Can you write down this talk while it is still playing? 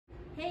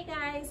Hey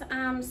guys,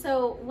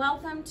 so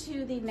welcome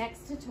to the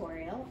next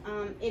tutorial.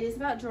 It is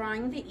about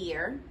drawing the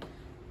ear.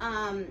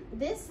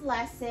 This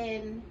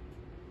lesson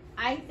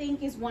I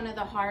think is one of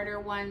the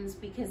harder ones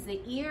because the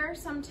ear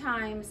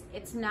sometimes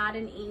it's not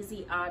an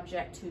easy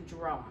object to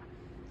draw.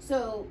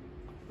 So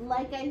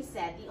like I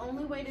said, the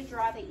only way to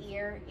draw the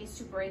ear is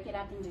to break it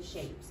up into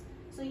shapes.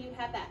 So you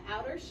have that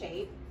outer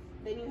shape,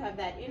 then you have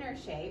that inner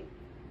shape,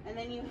 and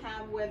then you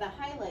have where the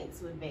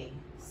highlights would be.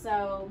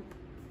 So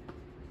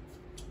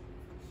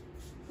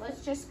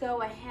let's just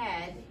go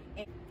ahead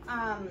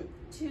and,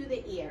 to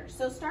the ear.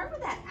 So start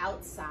with that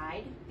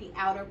outside, the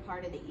outer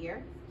part of the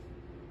ear.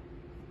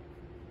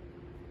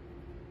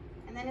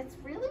 And then it's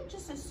really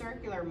just a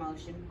circular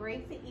motion.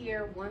 Break the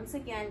ear once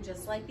again,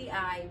 just like the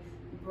eye,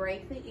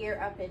 break the ear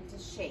up into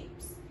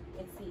shapes.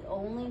 It's the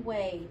only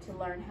way to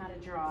learn how to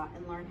draw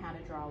and learn how to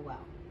draw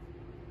well.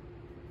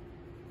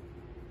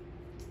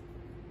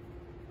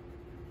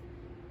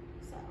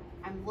 So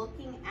I'm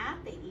looking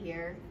at the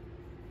ear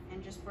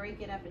and just break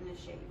it up into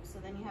shapes. So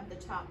then you have the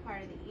top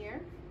part of the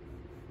ear.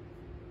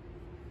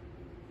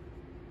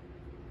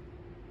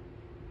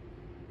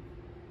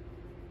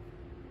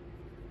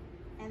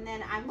 And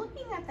then I'm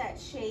looking at that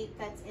shape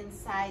that's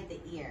inside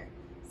the ear.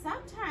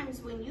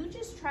 Sometimes when you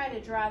just try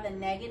to draw the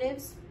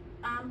negatives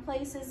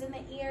places in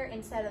the ear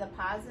instead of the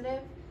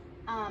positive,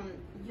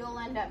 you'll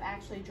end up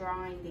actually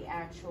drawing the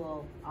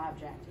actual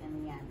object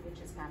in the end, which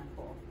is kind of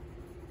cool.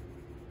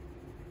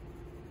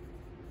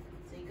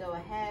 So you go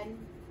ahead,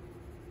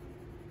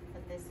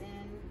 put this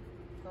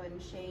in, go ahead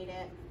and shade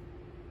it.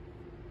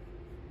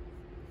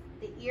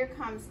 The ear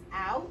comes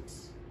out,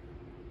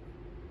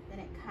 then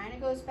it kind of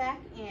goes back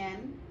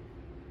in,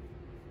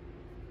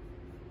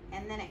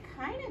 and then it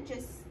kind of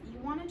just, you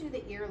want to do the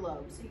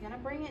earlobe. So you're going to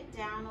bring it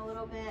down a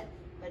little bit,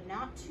 but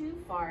not too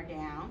far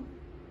down.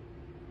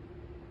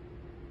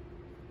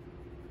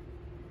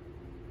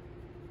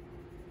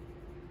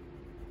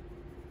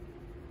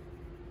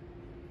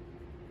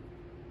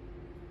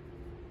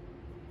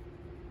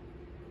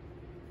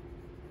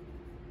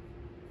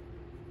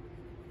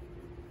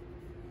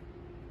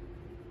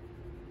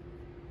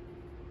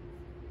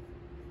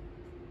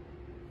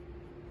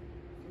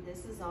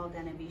 This is all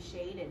going to be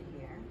shaded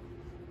here.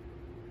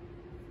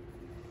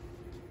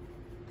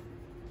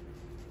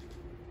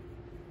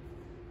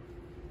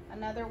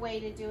 Another way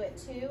to do it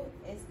too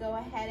is go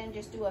ahead and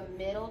just do a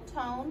middle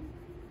tone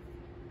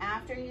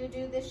after you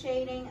do the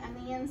shading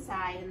on the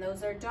inside, and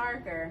those are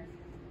darker.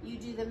 You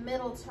do the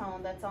middle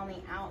tone that's on the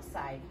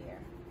outside here.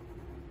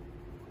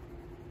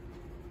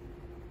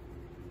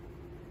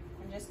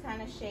 And just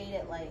kind of shade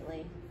it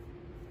lightly.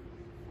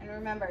 And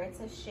remember,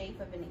 it's a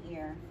shape of an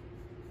ear.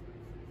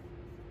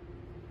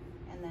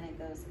 And then it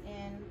goes in,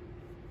 and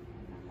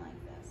then like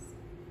this.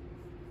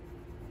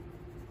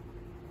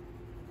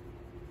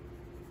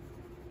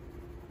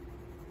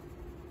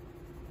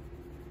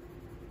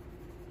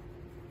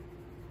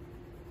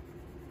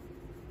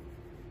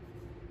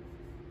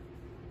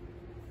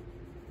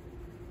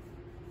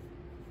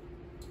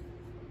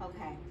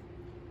 Okay,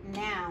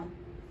 now,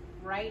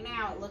 right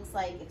now it looks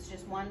like it's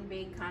just one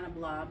big kind of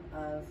blob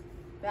of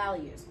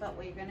values, but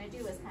what you're gonna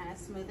do is kind of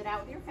smooth it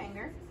out with your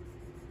finger.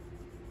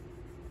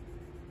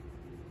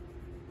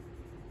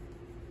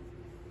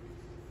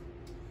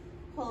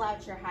 Pull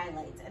out your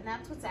highlights, and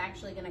that's what's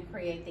actually going to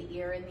create the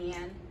ear in the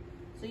end.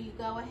 So you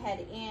go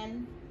ahead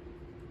in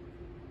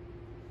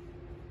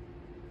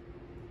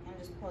and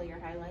just pull your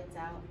highlights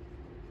out.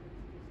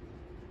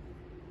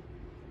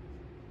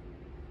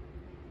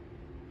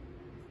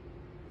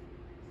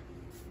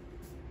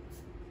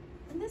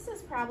 And this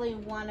is probably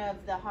one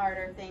of the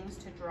harder things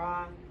to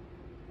draw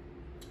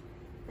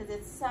because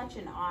it's such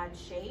an odd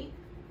shape.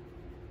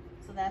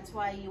 So that's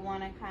why you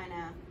want to kind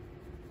of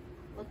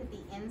look at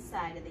the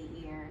inside of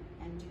the ear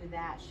and do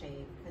that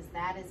shape, because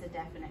that is a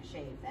definite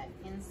shape, that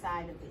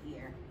inside of the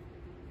ear.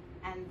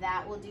 And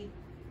that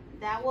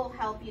will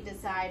help you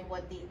decide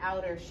what the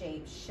outer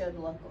shape should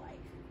look like.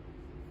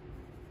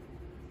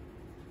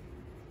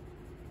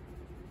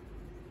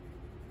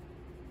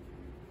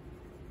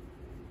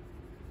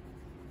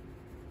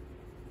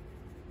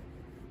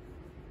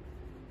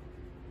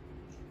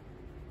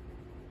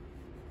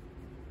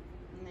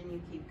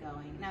 You keep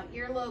going. Now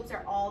earlobes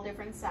are all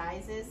different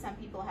sizes. Some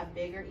people have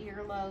bigger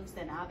earlobes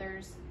than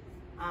others.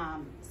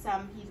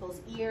 Some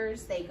people's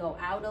ears, they go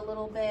out a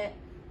little bit.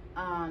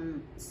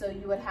 So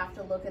you would have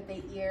to look at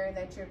the ear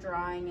that you're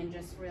drawing and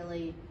just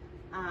really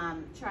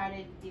try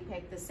to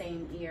depict the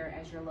same ear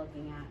as you're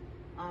looking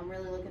at.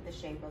 Really look at the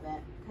shape of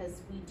it,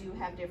 because we do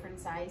have different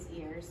size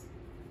ears.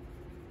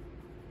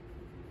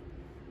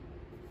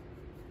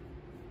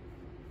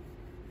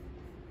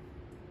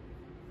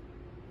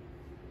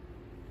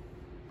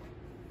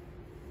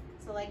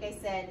 So like I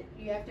said,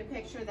 you have to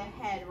picture the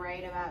head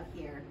right about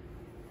here.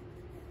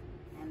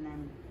 And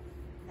then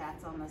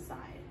that's on the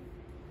side.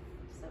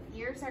 So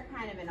ears are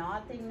kind of an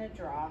odd thing to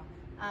draw,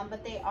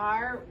 but they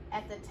are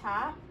at the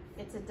top.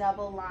 It's a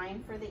double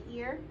line for the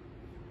ear.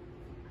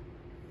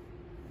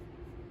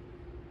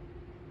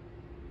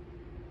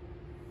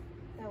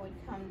 That would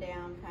come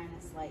down kind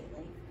of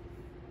slightly.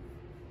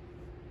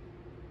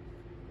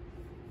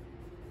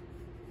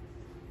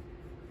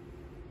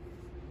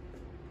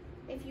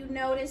 if you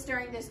notice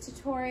during this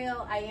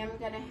tutorial, I am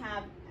going to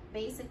have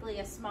basically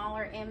a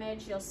smaller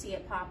image. You'll see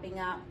it popping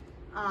up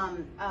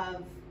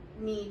of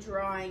me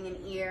drawing an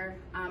ear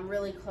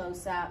really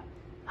close up.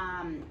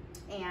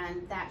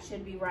 And that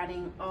should be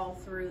running all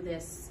through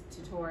this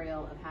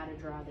tutorial of how to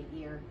draw the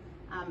ear.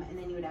 And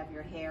then you would have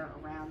your hair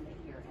around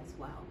the ear as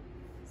well.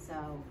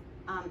 So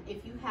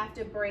if you have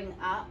to bring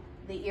up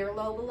the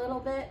earlobe a little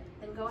bit,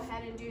 then go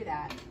ahead and do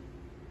that.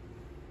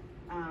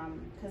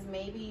 Because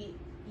maybe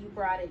you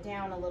brought it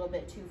down a little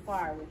bit too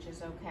far, which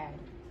is okay.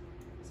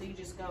 So you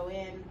just go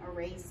in,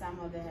 erase some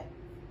of it,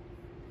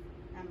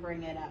 and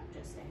bring it up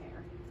just a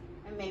hair.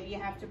 And maybe you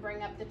have to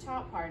bring up the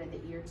top part of the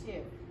ear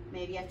too.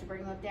 Maybe you have to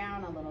bring them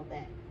down a little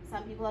bit.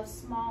 Some people have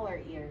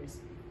smaller ears,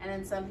 and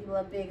then some people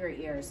have bigger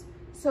ears.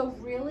 So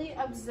really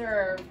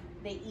observe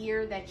the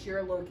ear that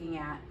you're looking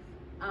at.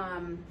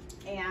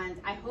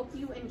 And I hope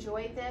you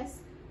enjoyed this.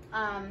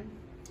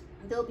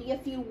 There'll be a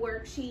few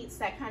worksheets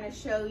that kind of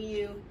show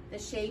you the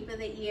shape of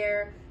the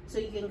ear, so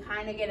you can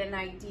kind of get an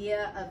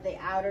idea of the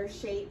outer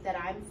shape that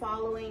I'm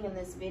following in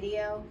this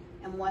video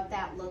and what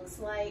that looks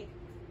like.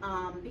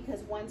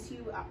 Because once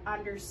you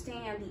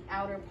understand the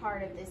outer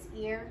part of this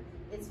ear,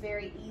 it's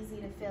very easy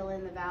to fill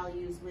in the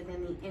values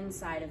within the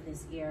inside of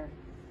this ear.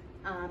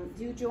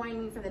 Do join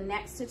me for the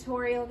next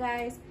tutorial,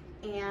 guys,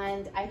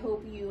 and I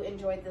hope you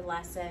enjoyed the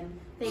lesson.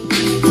 Thank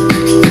you.